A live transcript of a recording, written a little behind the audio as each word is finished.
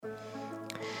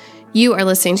You are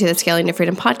listening to the Scaling to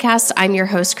Freedom podcast. I'm your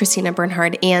host, Christina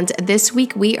Bernhard, and this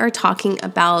week we are talking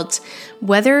about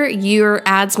whether your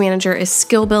ads manager is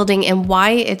skill building and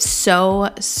why it's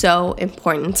so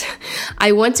important.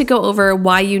 I want to go over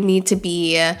why you need to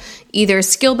be either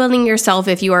skill building yourself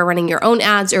if you are running your own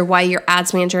ads, or why your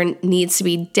ads manager needs to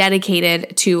be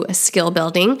dedicated to skill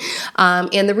building.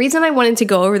 And the reason I wanted to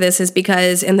go over this is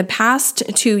because in the past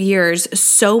 2 years,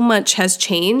 so much has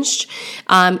changed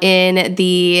in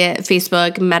the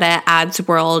Facebook Meta ads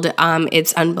world.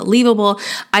 It's unbelievable.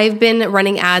 I've been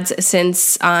running ads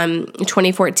since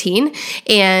 2014,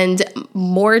 and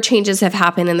more changes have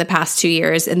happened in the past 2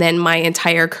 years and then my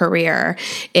entire career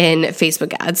in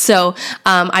Facebook ads. So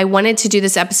I wanted to do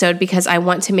this episode because I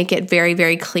want to make it very,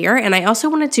 very clear. And I also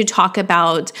wanted to talk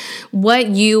about what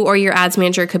you or your ads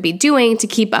manager could be doing to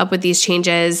keep up with these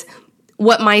changes,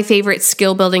 what my favorite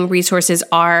skill building resources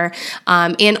are,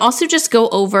 and also just go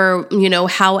over,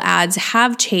 how ads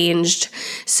have changed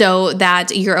so that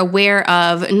you're aware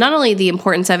of not only the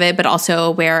importance of it, but also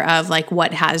aware of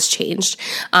what has changed.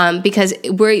 Because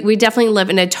we definitely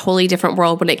live in a totally different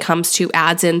world when it comes to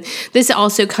ads. And this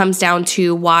also comes down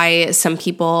to why some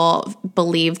people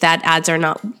believe that ads are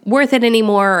not worth it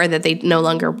anymore, or that they no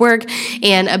longer work.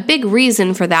 And a big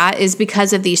reason for that is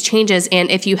because of these changes. And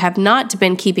if you have not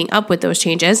been keeping up with those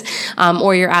changes,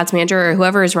 or your ads manager or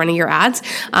whoever is running your ads,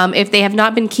 if they have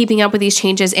not been keeping up with these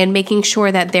changes and making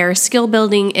sure that their skill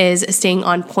building is staying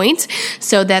on point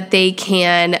so that they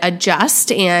can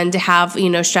adjust and have,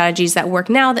 strategies that work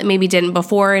now that maybe didn't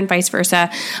before, and vice versa.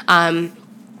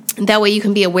 That way you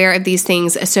can be aware of these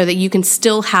things so that you can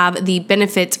still have the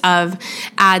benefit of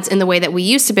ads in the way that we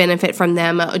used to benefit from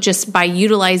them, just by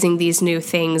utilizing these new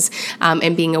things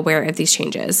and being aware of these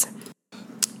changes.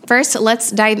 First,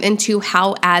 let's dive into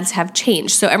how ads have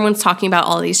changed. So everyone's talking about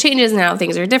all of these changes and how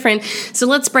things are different. So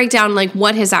let's break down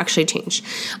what has actually changed.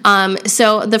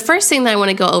 So the first thing that I want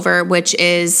to go over, which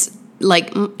is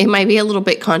it might be a little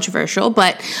bit controversial,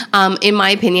 but in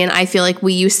my opinion, I feel like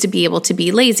we used to be able to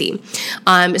be lazy.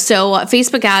 So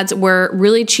Facebook ads were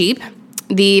really cheap.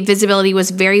 The visibility was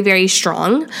very, very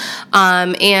strong.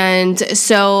 And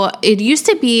so it used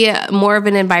to be more of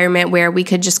an environment where we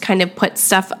could just kind of put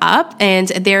stuff up, and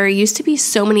there used to be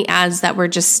so many ads that were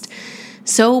just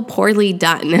so poorly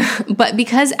done. But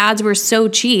because ads were so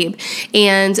cheap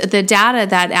and the data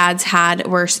that ads had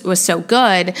was so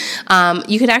good,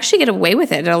 you could actually get away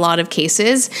with it in a lot of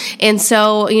cases. And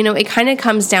so, it kind of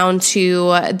comes down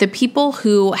to the people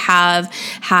who have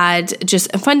had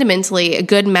just fundamentally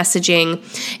good messaging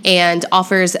and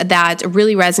offers that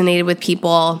really resonated with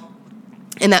people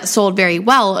and that sold very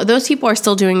well. Those people are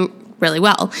still doing really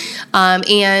well.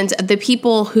 And the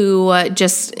people who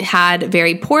just had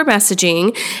very poor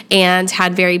messaging and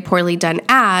had very poorly done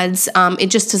ads,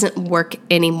 it just doesn't work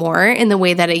anymore in the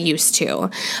way that it used to.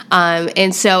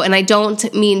 And I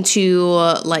don't mean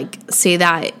to say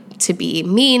that to be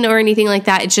mean or anything like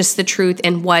that. It's just the truth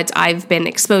and what I've been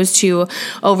exposed to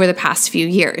over the past few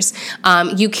years.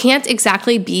 You can't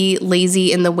exactly be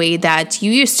lazy in the way that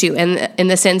you used to, in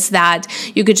the sense that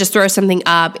you could just throw something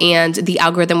up and the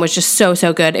algorithm was just so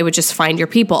good, it would just find your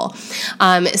people.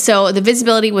 So the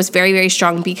visibility was very, very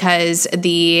strong because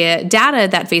the data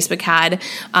that Facebook had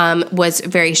was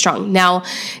very strong. Now,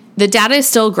 the data is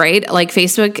still great.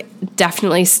 Facebook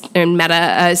definitely, and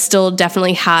Meta still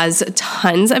definitely has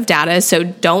tons of data. So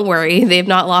don't worry. They've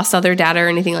not lost other data or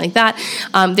anything like that.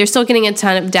 They're still getting a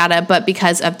ton of data, but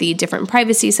because of the different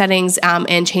privacy settings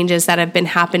and changes that have been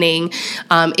happening,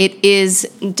 it is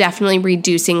definitely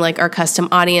reducing our custom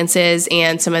audiences,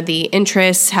 and some of the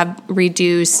interests have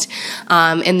reduced,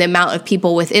 and the amount of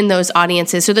people within those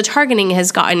audiences. So the targeting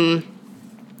has gotten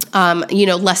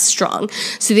less strong.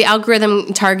 So the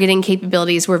algorithm targeting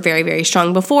capabilities were very, very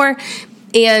strong before,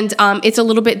 and it's a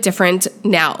little bit different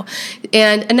now.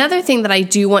 And another thing that I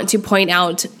do want to point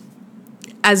out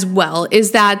as well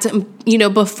is that,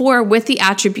 before with the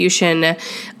attribution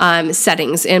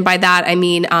settings, and by that I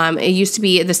mean it used to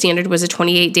be the standard was a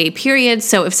 28-day period.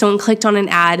 So if someone clicked on an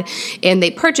ad and they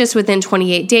purchased within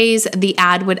 28 days, the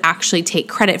ad would actually take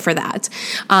credit for that.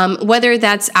 Whether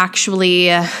that's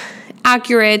actually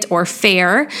accurate or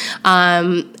fair,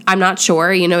 I'm not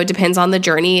sure. It depends on the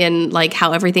journey and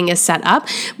how everything is set up.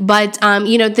 But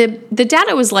the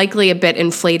data was likely a bit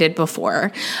inflated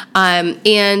before,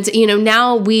 and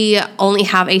now we only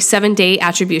have a 7-day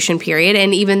attribution period,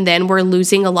 and even then we're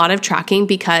losing a lot of tracking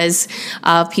because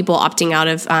of people opting out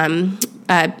of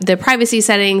the privacy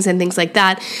settings and things like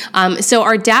that. So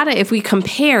our data, if we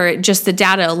compare just the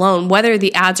data alone, whether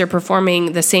the ads are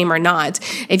performing the same or not,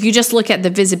 if you just look at the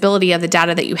visibility of the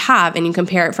data that you have and you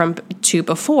compare it to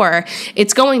before,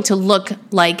 it's going to look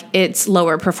like it's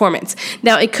lower performance.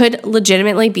 Now, it could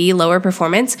legitimately be lower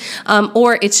performance,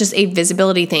 or it's just a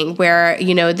visibility thing where,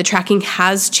 the tracking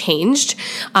has changed.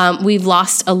 We've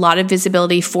lost a lot of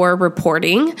visibility for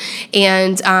reporting,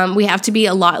 and we have to be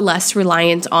a lot less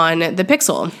reliant on the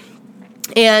pixel.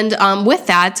 And with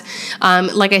that,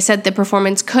 like I said, the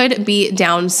performance could be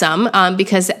down some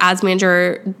because the Ads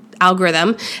Manager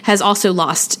algorithm has also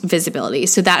lost visibility.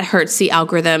 So that hurts the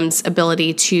algorithm's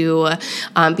ability to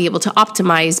be able to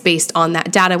optimize based on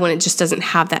that data when it just doesn't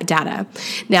have that data.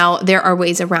 Now, there are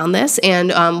ways around this, and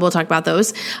we'll talk about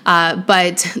those.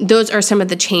 But those are some of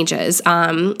the changes.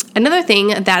 Another thing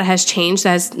that has changed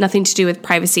that has nothing to do with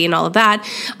privacy and all of that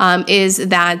is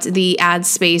that the ad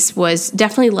space was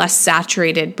definitely less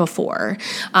saturated before.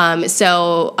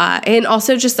 And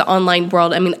also just the online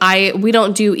world. I mean, we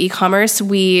don't do e-commerce.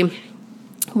 We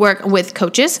work with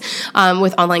coaches,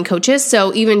 with online coaches.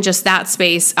 So even just that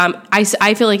space,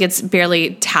 I feel like it's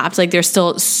barely tapped. Like there's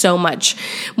still so much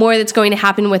more that's going to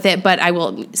happen with it. But I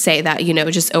will say that,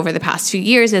 just over the past few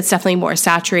years, it's definitely more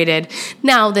saturated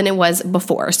now than it was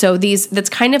before. So that's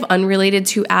kind of unrelated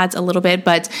to ads a little bit,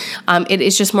 but it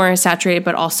is just more saturated,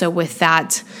 but also with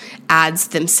that, ads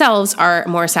themselves are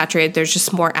more saturated. There's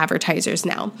just more advertisers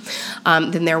now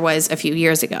than there was a few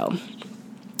years ago.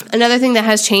 Another thing that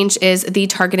has changed is the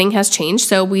targeting has changed.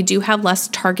 So we do have less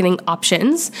targeting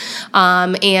options.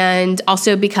 And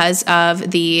also because of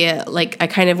I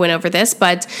kind of went over this,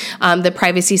 but the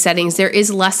privacy settings, there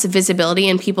is less visibility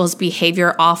in people's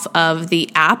behavior off of the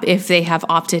app if they have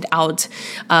opted out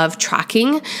of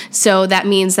tracking. So that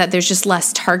means that there's just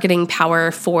less targeting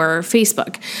power for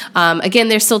Facebook. Again,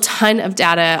 there's still a ton of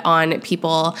data on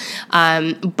people,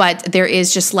 but there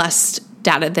is just less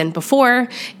data than before.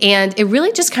 And it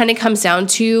really just kind of comes down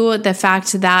to the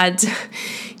fact that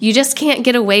you just can't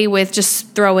get away with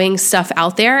just throwing stuff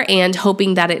out there and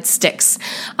hoping that it sticks.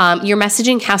 Your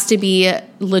messaging has to be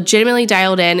legitimately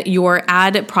dialed in. Your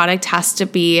ad product has to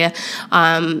be, your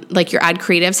ad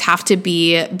creatives have to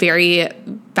be very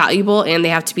valuable and they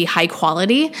have to be high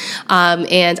quality.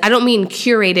 And I don't mean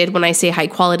curated when I say high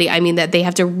quality. I mean that they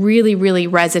have to really, really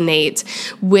resonate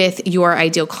with your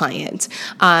ideal client.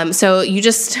 So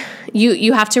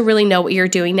you have to really know what you're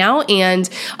doing now. And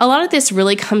a lot of this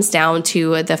really comes down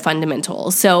to the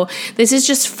fundamentals. So this is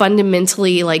just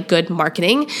fundamentally good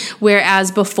marketing.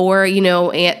 Whereas before,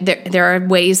 there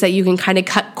are ways that you can kind of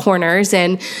cut corners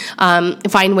and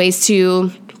find ways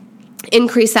to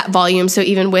increase that volume. So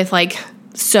even with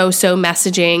so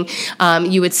messaging,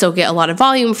 you would still get a lot of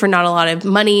volume for not a lot of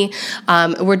money.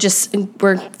 We're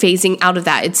phasing out of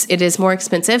that. It is more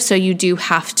expensive. So you do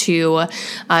have to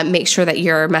make sure that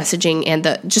your messaging and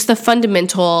the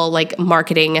fundamental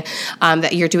marketing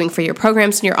that you're doing for your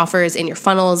programs and your offers and your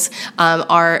funnels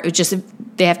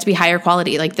they have to be higher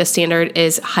quality. The standard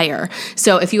is higher.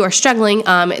 So if you are struggling,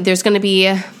 there's going to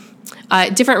be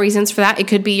different reasons for that. It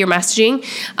could be your messaging,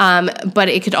 but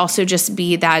it could also just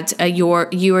be that you or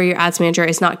your ads manager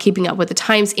is not keeping up with the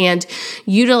times and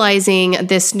utilizing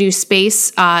this new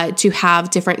space to have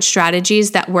different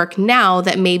strategies that work now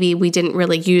that maybe we didn't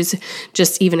really use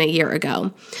just even a year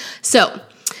ago. So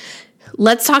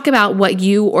let's talk about what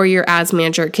you or your ads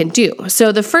manager can do.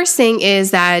 So the first thing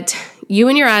is that you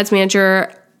and your ads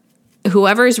manager,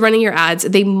 whoever is running your ads,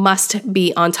 they must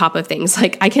be on top of things.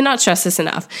 I cannot stress this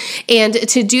enough. And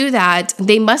to do that,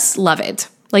 they must love it.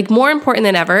 More important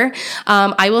than ever,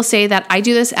 I will say that I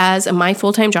do this as my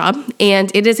full-time job,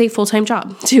 and it is a full-time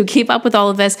job to keep up with all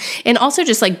of this and also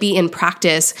just be in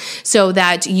practice so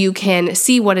that you can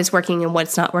see what is working and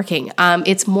what's not working.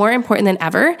 It's more important than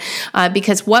ever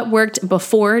because what worked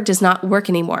before does not work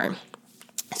anymore.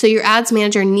 So your ads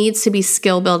manager needs to be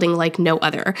skill building like no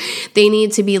other. They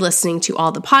need to be listening to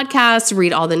all the podcasts,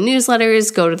 read all the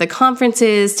newsletters, go to the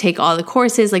conferences, take all the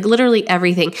courses, literally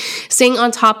everything. Staying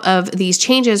on top of these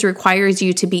changes requires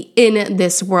you to be in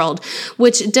this world,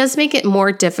 which does make it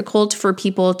more difficult for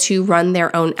people to run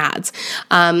their own ads.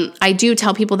 I do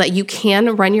tell people that you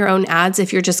can run your own ads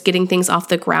if you're just getting things off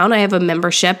the ground. I have a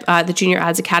membership, the Junior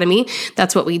Ads Academy.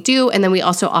 That's what we do. And then we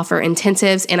also offer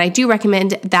intensives. And I do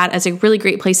recommend that as a really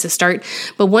great place to start.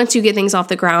 But once you get things off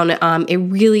the ground, it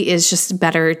really is just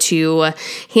better to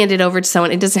hand it over to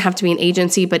someone. It doesn't have to be an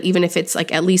agency, but even if it's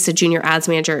at least a junior ads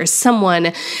manager or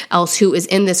someone else who is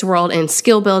in this world and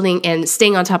skill building and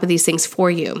staying on top of these things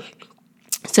for you.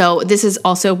 So this is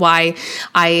also why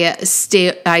I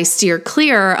steer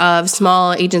clear of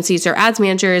small agencies or ads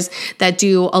managers that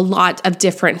do a lot of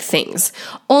different things.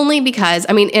 Only because,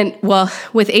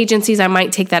 with agencies, I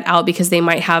might take that out because they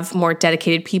might have more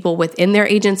dedicated people within their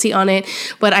agency on it.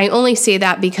 But I only say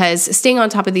that because staying on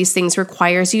top of these things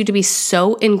requires you to be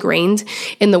so ingrained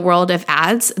in the world of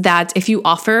ads that if you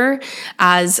offer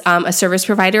as a service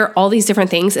provider all these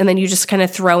different things and then you just kind of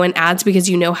throw in ads because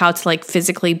you know how to like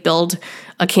physically build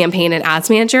a campaign and ads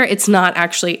manager, it's not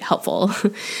actually helpful.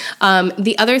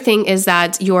 The other thing is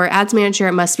that your ads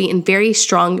manager must be in very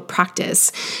strong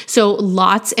practice. So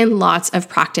lots and lots of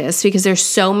practice because there's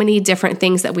so many different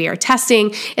things that we are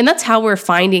testing. And that's how we're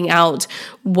finding out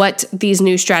what these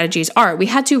new strategies are. We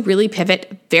had to really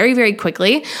pivot very, very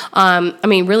quickly.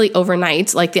 Really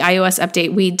overnight, like the iOS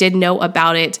update, we did know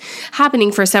about it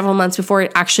happening for several months before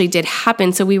it actually did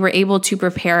happen. So we were able to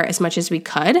prepare as much as we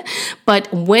could.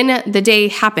 But when the day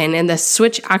happened and the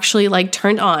switch actually like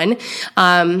turned on,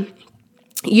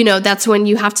 that's when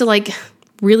you have to like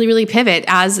really, really pivot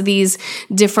as these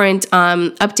different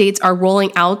updates are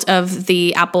rolling out of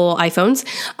the Apple iPhones.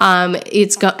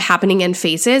 It's happening in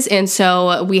phases. And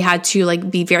so we had to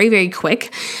like be very, very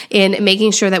quick in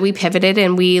making sure that we pivoted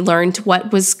and we learned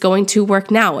what was going to work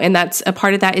now. And that's a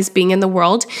part of that is being in the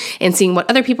world and seeing what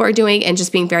other people are doing and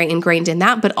just being very ingrained in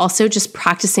that, but also just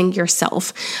practicing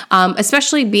yourself,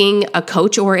 especially being a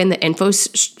coach or in the info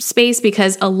space,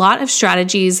 because a lot of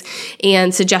strategies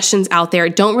and suggestions out there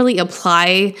don't really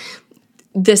apply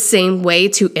the same way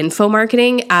to info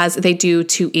marketing as they do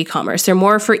to e-commerce. They're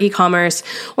more for e-commerce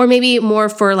or maybe more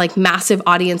for like massive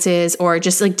audiences or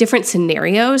just like different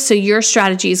scenarios. So your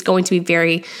strategy is going to be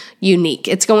very unique.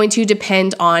 It's going to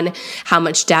depend on how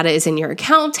much data is in your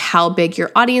account, how big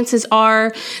your audiences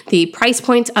are, the price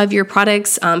point of your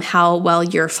products, how well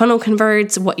your funnel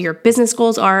converts, what your business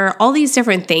goals are, all these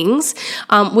different things,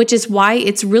 which is why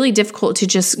it's really difficult to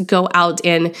just go out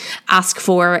and ask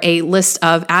for a list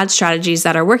of ad strategies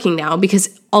that are working now,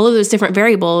 because all of those different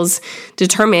variables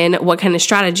determine what kind of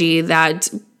strategy that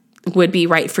would be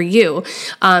right for you.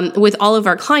 With all of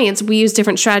our clients, we use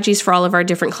different strategies for all of our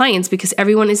different clients because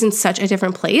everyone is in such a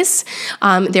different place.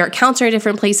 Their accounts are in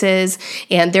different places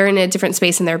and they're in a different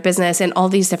space in their business and all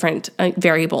these different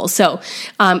variables. So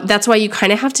that's why you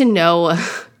kind of have to know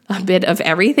a bit of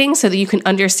everything so that you can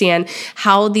understand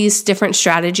how these different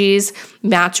strategies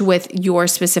match with your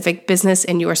specific business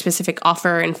and your specific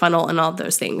offer and funnel and all of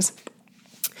those things.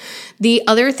 The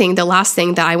other thing, the last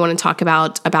thing that I want to talk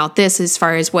about this as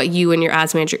far as what you and your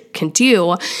ads manager can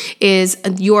do is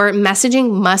your messaging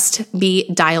must be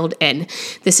dialed in.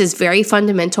 This is very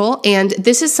fundamental. And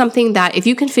this is something that if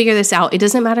you can figure this out, it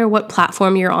doesn't matter what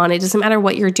platform you're on. It doesn't matter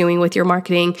what you're doing with your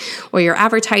marketing or your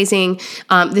advertising.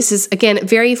 This is, again,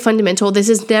 very fundamental. This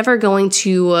is never going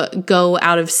to go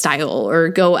out of style or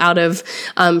go out of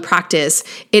practice.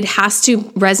 It has to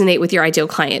resonate with your ideal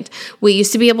client. We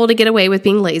used to be able to get away with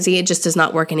being lazy. It just does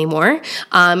not work anymore.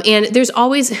 And there's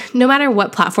always, no matter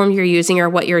what platform you're using or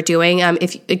what you're doing,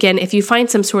 if you find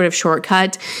some sort of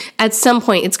shortcut, at some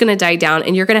point it's going to die down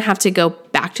and you're going to have to go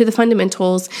back to the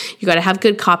fundamentals. You got to have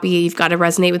good copy. You've got to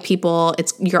resonate with people.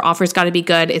 Your offer's got to be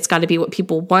good. It's got to be what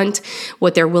people want,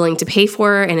 what they're willing to pay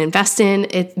for and invest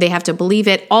in. They have to believe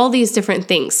it, all these different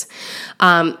things.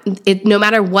 No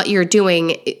matter what you're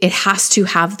doing, it has to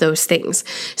have those things.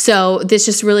 So this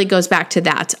just really goes back to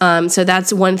that. So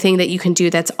that's one thing that you can do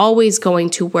that's always going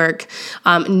to work.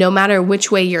 No matter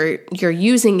which way you're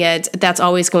using it, that's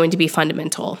always going to be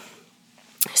fundamental.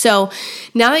 So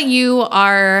now that you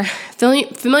are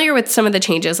familiar with some of the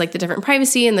changes, like the different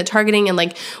privacy and the targeting and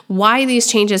like why these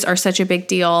changes are such a big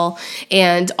deal,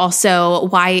 and also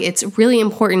why it's really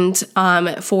important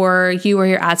for you or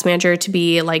your ads manager to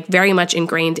be like very much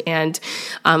ingrained and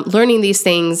learning these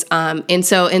things, and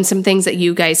some things that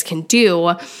you guys can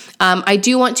do. I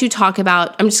do want to talk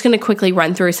about, I'm just going to quickly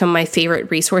run through some of my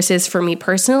favorite resources for me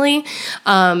personally.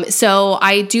 So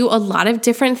I do a lot of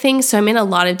different things. So I'm in a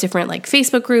lot of different like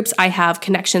Facebook groups. I have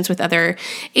connections with other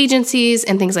agencies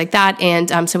and things like that.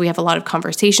 And so we have a lot of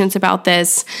conversations about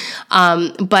this.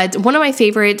 But one of my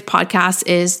favorite podcasts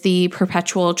is the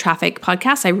Perpetual Traffic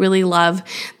podcast. I really love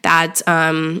that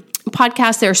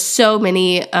podcast. There are so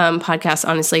many podcasts,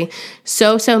 honestly.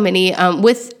 So many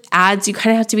with ads, you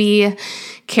kind of have to be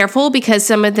careful because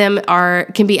some of them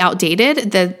can be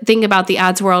outdated. The thing about the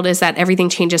ads world is that everything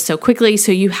changes so quickly.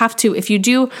 So you have to, if you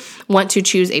do want to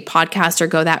choose a podcast or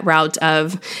go that route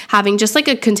of having just like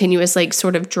a continuous like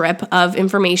sort of drip of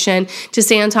information to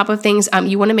stay on top of things,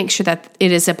 you want to make sure that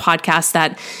it is a podcast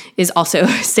that is also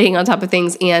staying on top of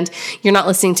things and you're not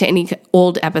listening to any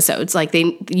old episodes. Like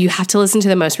you have to listen to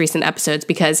the most recent episodes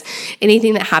because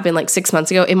anything that happened like 6 months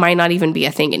ago, it might not even be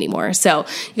a thing anymore. So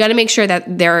you got to make sure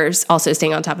that there's also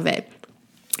staying on top of it.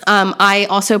 I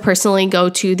also personally go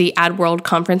to the Ad World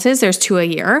conferences. There's 2 a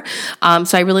year.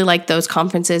 So I really like those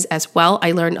conferences as well.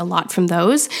 I learned a lot from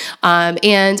those.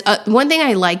 And one thing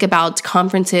I like about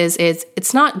conferences is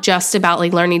it's not just about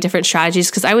like learning different strategies,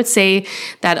 because I would say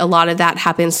that a lot of that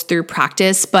happens through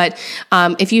practice. But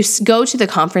if you go to the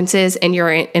conferences and you're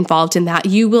involved in that,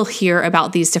 you will hear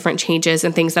about these different changes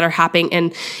and things that are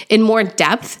happening in more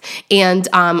depth and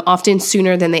often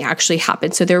sooner than they actually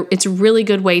happen. So it's a really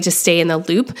good way to stay in the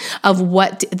loop of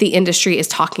what the industry is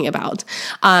talking about.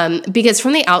 Because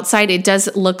from the outside, it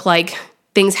does look like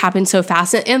things happen so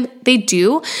fast, and they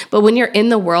do. But when you're in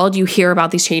the world, you hear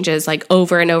about these changes like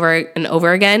over and over and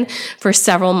over again for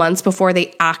several months before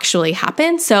they actually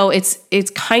happen. So it's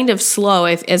kind of slow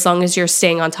as long as you're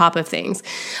staying on top of things.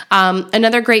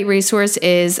 Another great resource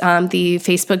is the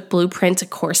Facebook Blueprint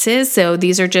courses. So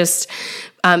these are just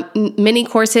mini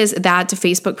courses that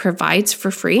Facebook provides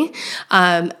for free.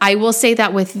 I will say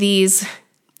that with these,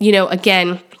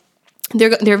 again,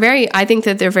 I think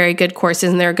that they're very good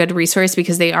courses and they're a good resource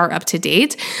because they are up to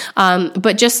date.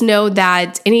 But just know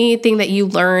that anything that you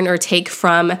learn or take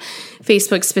from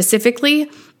Facebook specifically,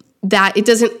 that it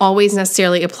doesn't always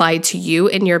necessarily apply to you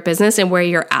and your business and where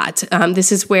you're at.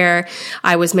 This is where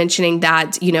I was mentioning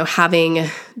that,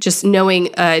 knowing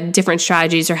different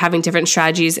strategies or having different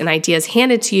strategies and ideas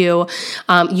handed to you,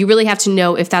 you really have to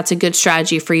know if that's a good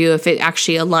strategy for you, if it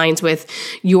actually aligns with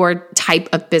your type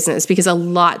of business, because a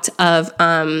lot of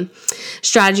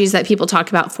strategies that people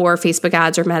talk about for Facebook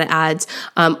ads or Meta ads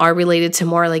are related to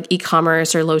more like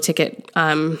e-commerce or low ticket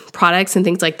products and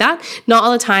things like that. Not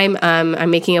all the time.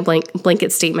 I'm making a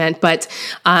blanket statement, but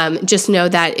just know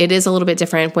that it is a little bit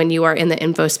different when you are in the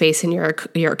info space and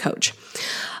you're a coach.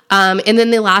 And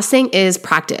then the last thing is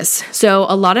practice. So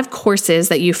a lot of courses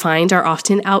that you find are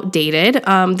often outdated.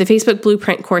 The Facebook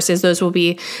Blueprint courses, those will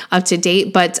be up to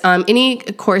date, but any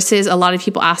courses, a lot of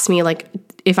people ask me like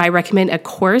if I recommend a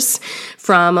course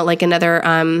from like another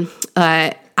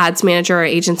ads manager or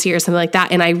agency or something like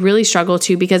that. And I really struggle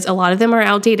to, because a lot of them are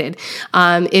outdated.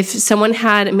 If someone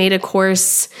had made a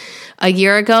course a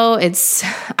year ago,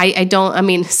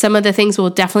 some of the things will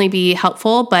definitely be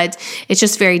helpful, but it's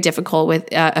just very difficult with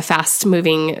a fast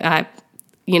moving a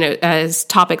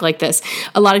topic like this.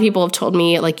 A lot of people have told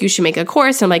me like, you should make a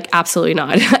course. I'm like, absolutely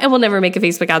not. I will never make a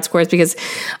Facebook ads course because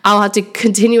I'll have to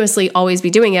continuously always be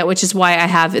doing it, which is why I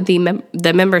have the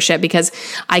membership, because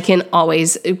I can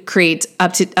always create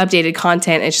updated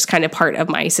content. It's just kind of part of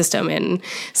my system and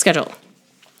schedule.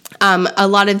 A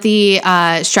lot of the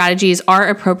strategies are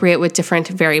appropriate with different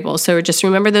variables. So just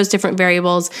remember those different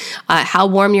variables, how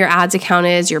warm your ads account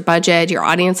is, your budget, your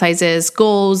audience sizes,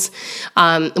 goals,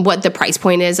 what the price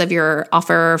point is of your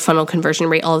offer, funnel conversion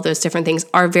rate, all of those different things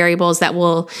are variables that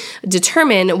will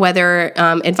determine whether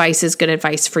advice is good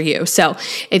advice for you. So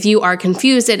if you are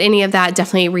confused at any of that,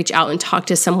 definitely reach out and talk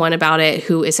to someone about it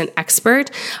who is an expert.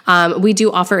 We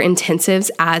do offer intensives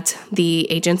at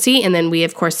the agency, and then we,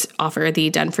 of course, offer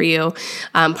the Done For You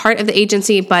part of the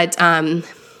agency. But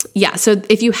so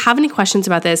if you have any questions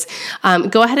about this,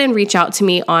 go ahead and reach out to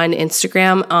me on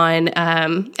Instagram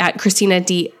at Christina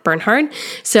D. Bernhard.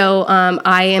 So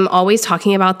I am always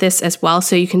talking about this as well.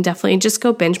 So you can definitely just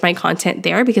go binge my content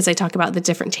there, because I talk about the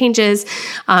different changes.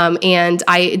 And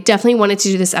I definitely wanted to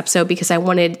do this episode because I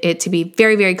wanted it to be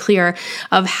very, very clear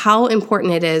of how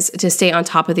important it is to stay on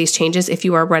top of these changes if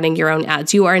you are running your own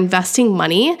ads. You are investing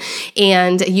money,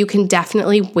 and you can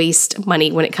definitely waste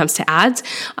money when it comes to ads.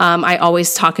 I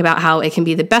always talk about how it can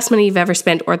be the best money you've ever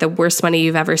spent or the worst money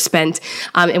you've ever spent.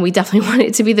 And we definitely want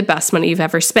it to be the best money you've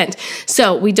ever spent.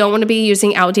 So we don't want to be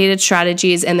using outdated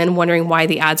strategies and then wondering why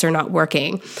the ads are not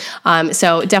working.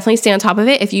 So definitely stay on top of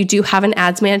it. If you do have an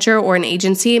ads manager or an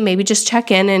agency, maybe just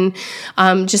check in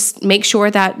and just make sure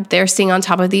that they're staying on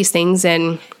top of these things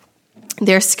and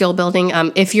their skill building.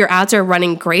 If your ads are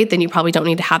running great, then you probably don't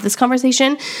need to have this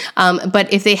conversation.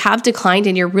 But if they have declined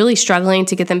and you're really struggling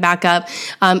to get them back up,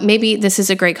 maybe this is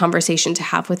a great conversation to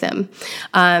have with them.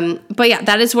 But yeah,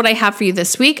 that is what I have for you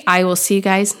this week. I will see you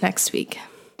guys next week.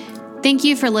 Thank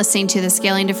you for listening to the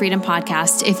Scaling to Freedom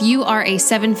podcast. If you are a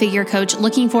 7-figure coach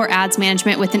looking for ads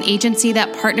management with an agency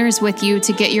that partners with you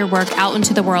to get your work out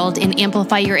into the world and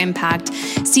amplify your impact,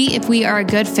 see if we are a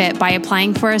good fit by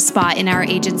applying for a spot in our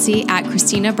agency at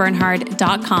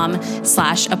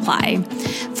ChristinaBernhard.com/apply.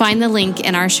 Find the link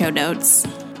in our show notes.